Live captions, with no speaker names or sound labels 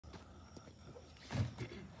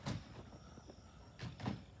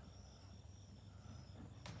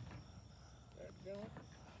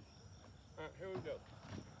right, here we go.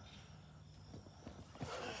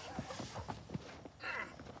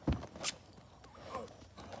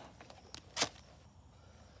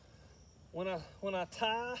 When I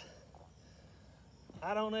tie,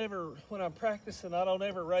 when I'm practicing, I don't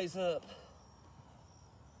ever raise up.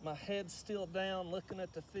 My head's still down looking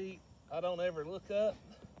at the feet. I don't ever look up.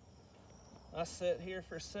 I sit here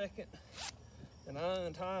for a second and I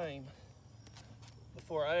untie him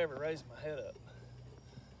before I ever raise my head up.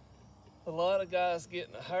 A lot of guys get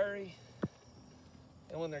in a hurry,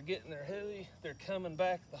 and when they're getting their hooey, they're coming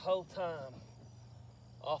back the whole time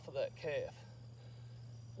off of that calf.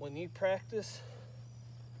 When you practice,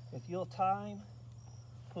 if you'll tie him,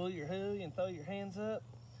 pull your hooey and throw your hands up,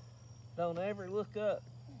 don't ever look up.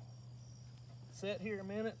 Sit here a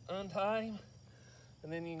minute, untie him,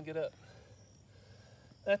 and then you can get up.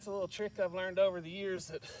 That's a little trick I've learned over the years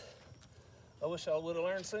that I wish I would have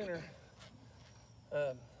learned sooner.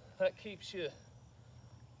 That keeps you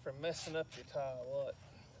from messing up your tie a lot.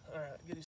 All right, get his